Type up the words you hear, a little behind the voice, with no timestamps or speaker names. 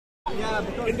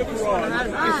In the Quran, it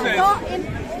says...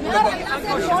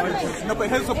 No, but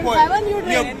here's the point.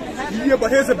 Yeah,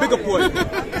 but here's a bigger point.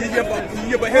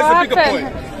 Yeah, but here's a bigger point.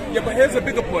 Yeah, but here's a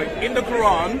bigger point. In the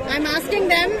Quran... I'm asking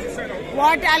them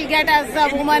what I'll get as a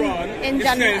woman in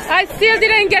Jannah. I still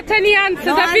didn't get any answers.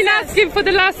 No, I've been asking for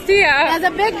the last year. There's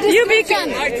a big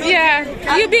description.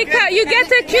 You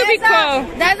get a cubicle.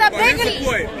 There's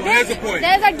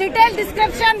a detailed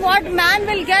description what man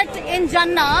will get in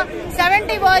Jannah,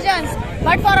 70 versions.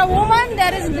 But for a woman,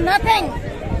 there is nothing.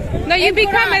 No, you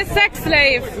become a sex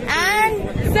slave.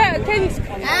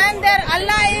 And their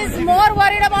Allah is more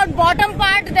worried about bottom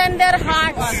part than their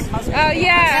hearts.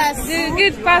 Yes.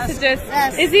 Good passages.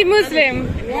 Yes. Is he Muslim?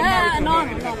 Yeah, no.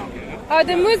 Oh,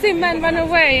 the Muslim man run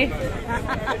away.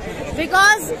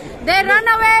 Because they run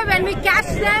away when we catch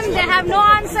them, they have no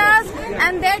answers,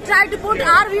 and they try to put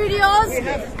our videos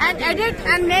and edit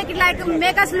and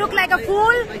make us look like a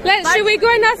fool. Should we go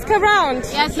and ask around?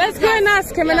 Yes. Let's go and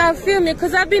ask him, and I'll film you,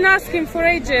 because I've been asking for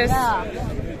ages. Yeah.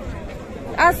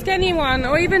 Ask anyone,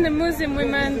 or even the Muslim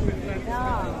women.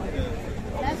 Yeah.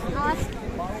 Let's ask.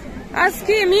 Ask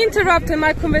him. He interrupted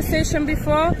my conversation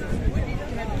before.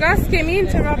 Ask him. He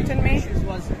interrupted me. It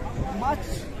was much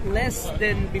less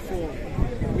than before.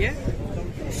 Yeah.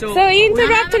 So he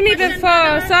interrupted me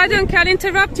before. So I don't care. I'll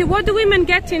interrupt you. What do women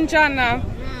get in Jannah?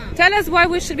 Tell us why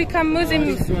we should become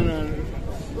Muslim.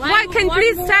 Why can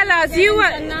please tell us?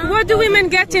 What do women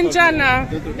get in Jannah?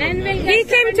 He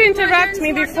came to interrupt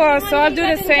me before, so I'll do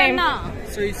the same.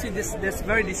 So you see, that's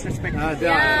very disrespectful.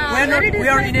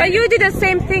 Yeah, but you did the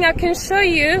same thing. I can show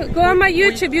you. Go on my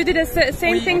YouTube. You did the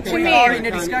same thing to me. We are in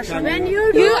a discussion.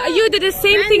 You did the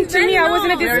same thing to me. I was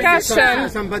in a discussion.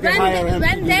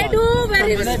 When they do,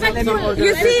 very respectful.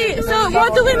 You see, so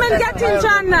what do women get in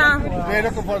Jannah?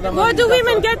 What do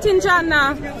women get in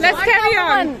Jannah? Let's carry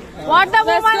on. What the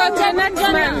woman Let's go to the next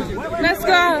man. Let's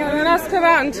go and ask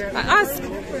around. Ask.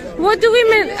 What do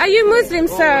women... Are you Muslim,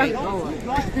 sir?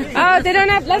 Oh, they don't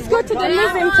have... Let's go to the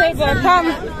Muslim table. Come.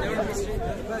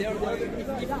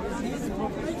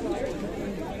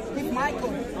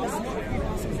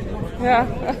 Yeah.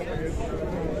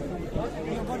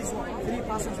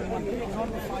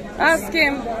 Ask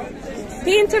him.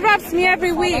 He interrupts me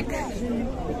every week.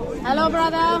 Hello,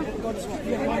 brother.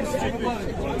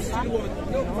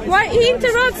 Why he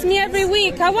interrupts me every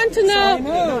week? I want to know.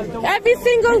 Every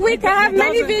single week I have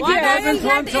many videos.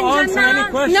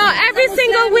 No, every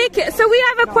single week. So we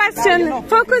have a question.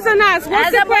 Focus on us.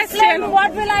 What's the question?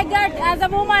 What will I get as a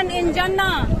woman in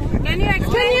Jannah? Can you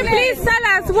explain? Can you please tell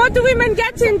us what do women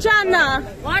get in Jannah?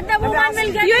 What the woman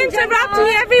will get you in Jannah? You interrupt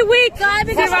me every week. You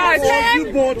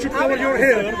bought to cover your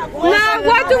hair. Now,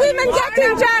 what do women get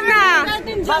in Jannah?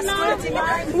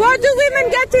 What do women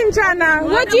get in Jannah?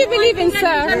 What do you believe in,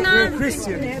 sir?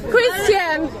 Christian.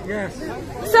 Christian. Yes.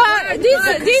 So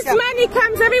this man, he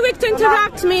comes every week to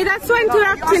interrupt me. That's why I'm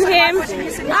interrupting him.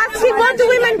 Ask him, what do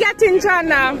women get in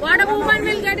Jannah? What a woman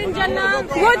will get in Jannah?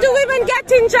 What do women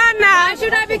get in Jannah? Why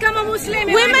should I become a Muslim?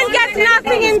 Women get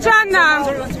nothing in Jannah.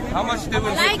 How much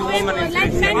difference is the woman in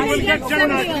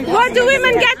What do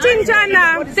women get in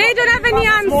Jannah? They don't have any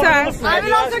answer. I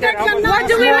will also get Jannah. What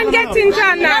do women get in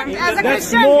Jannah? As a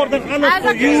Christian, more than enough as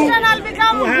a Christian, I'll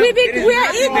become... We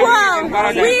are equal.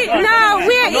 We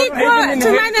are equal to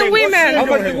men and women. How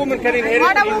much the woman can inherit?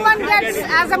 What a woman gets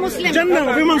as a Muslim.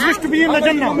 Jannah. Women wish to be in the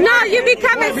Jannah. No, you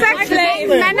become a sex slave.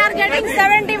 Men are getting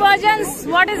 70 virgins.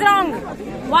 What is wrong?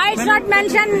 Why it's not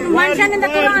mentioned in the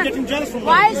Quran?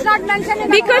 Why it's not mentioned in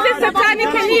the Quran? Because it's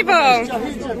satanic and evil.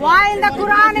 Why in the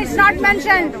Quran it's not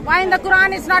mentioned? Why in the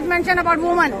Quran it's not mentioned about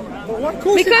women?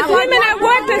 Because women are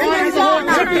worthless in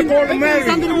Islam.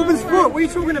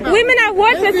 Women are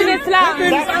worthless in Islam.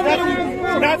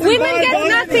 Women get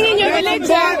nothing in your religion.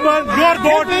 Your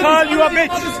God called you a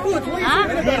bitch.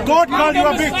 Your God called you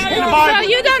a bitch. So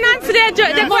you don't answer the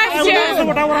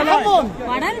question.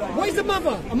 What is a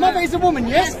mother? A mother is a woman,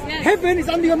 yes? Heaven is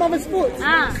under your mother's foot.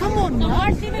 Come on,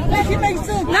 man. She makes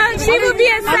sense. No, she will be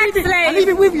a sex slave. I'll leave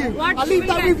it with you. I'll leave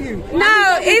that with you.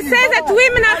 No, it says that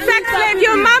women are sex slaves.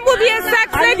 Your mom will be a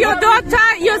sex slave, your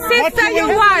daughter, your sister,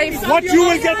 your wife. What you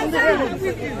will get in the heavens?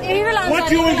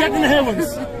 What you will get in the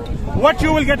heavens? What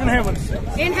you will get in heavens?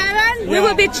 In heaven, we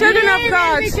will be children of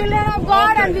God. We will be children of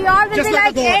God, and we all will be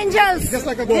like angels. Just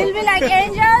like a God. We'll be like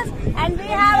angels, and we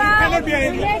have a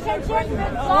relationship with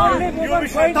God. You'll be going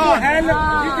to hell.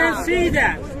 You can see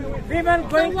that. Women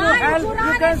going to hell,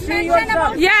 you can see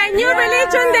yourself. Yeah, in your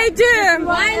religion they do.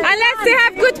 Unless they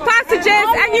have good passages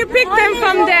and you pick them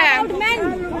from there.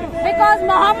 Because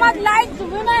Muhammad liked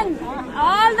women.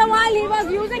 All the while he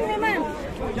was using women.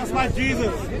 Just like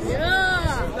Jesus. Yeah.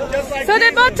 So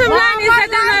the bottom line is that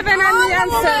they don't have an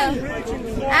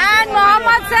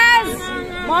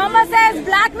says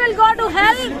black will go to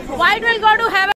hell, white will go to heaven.